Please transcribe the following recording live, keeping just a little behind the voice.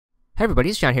Hey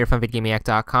everybody, it's John here from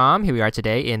VidGamiac.com. Here we are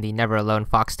today in the Never Alone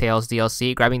Foxtales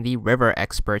DLC, grabbing the River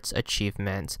Experts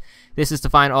achievement. This is to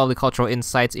find all the cultural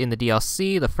insights in the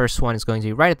DLC. The first one is going to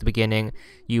be right at the beginning.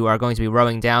 You are going to be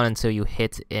rowing down until you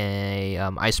hit a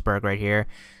iceberg right here.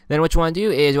 Then what you want to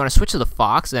do is you want to switch to the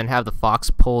fox and have the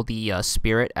fox pull the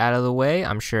spirit out of the way.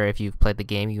 I'm sure if you've played the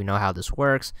game, you know how this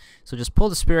works. So just pull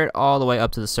the spirit all the way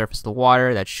up to the surface of the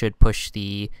water. That should push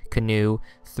the canoe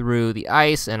through the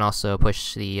ice and also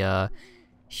push the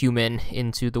human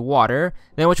into the water.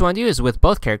 Then what you want to do is with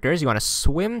both characters, you want to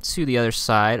swim to the other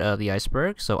side of the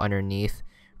iceberg, so underneath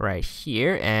right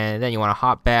here, and then you want to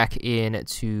hop back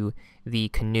into the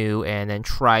canoe and then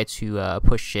try to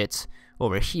push it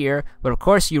over here. But of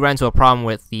course you run into a problem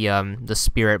with the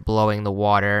spirit blowing the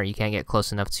water. You can't get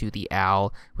close enough to the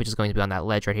owl, which is going to be on that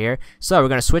ledge right here. So we're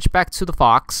going to switch back to the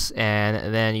fox,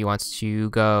 and then you want to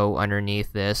go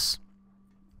underneath this.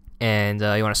 And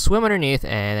you want to swim underneath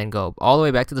and then go all the way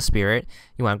back to the spirit.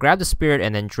 You want to grab the spirit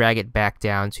and then drag it back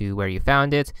down to where you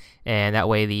found it. And that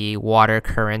way the water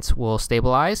current will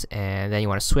stabilize. And then you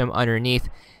want to swim underneath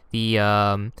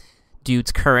the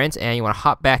dude's current. And you want to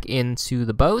hop back into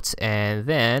the boat. And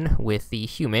then with the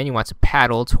human, you want to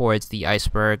paddle towards the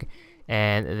iceberg.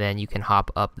 And then you can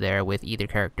hop up there with either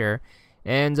character.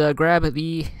 And grab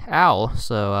the owl.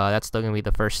 So that's still going to be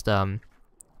the first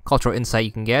cultural insight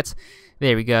you can get.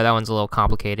 There we go, that one's a little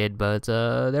complicated, but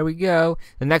there we go.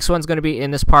 The next one's going to be in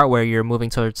this part where you're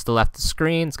moving towards the left of the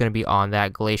screen. It's going to be on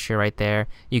that glacier right there.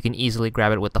 You can easily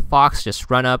grab it with the fox. Just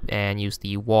run up and use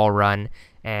the wall run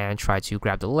and try to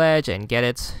grab the ledge and get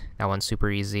it. That one's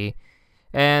super easy.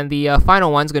 And the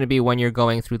final one's going to be when you're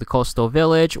going through the coastal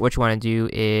village. What you want to do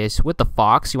is, with the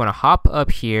fox, you want to hop up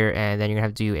here, and then you're going to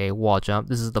have to do a wall jump.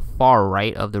 This is the far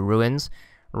right of the ruins,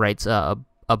 right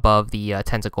above the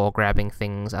tentacle grabbing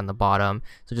things on the bottom.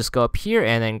 So just go up here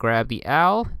and then grab the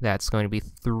owl. That's going to be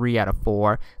 3 out of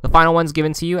 4. The final one's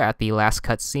given to you at the last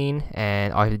cutscene,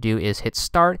 and all you have to do is hit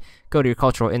start, go to your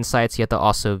cultural insights. You have to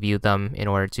also view them in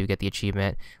order to get the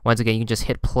achievement. Once again, you can just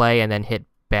hit play and then hit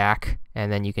back, and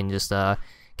then you can just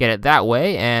get it that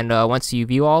way. And once you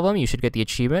view all of them, you should get the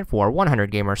achievement for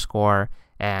 100 gamer score,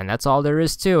 and that's all there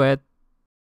is to it.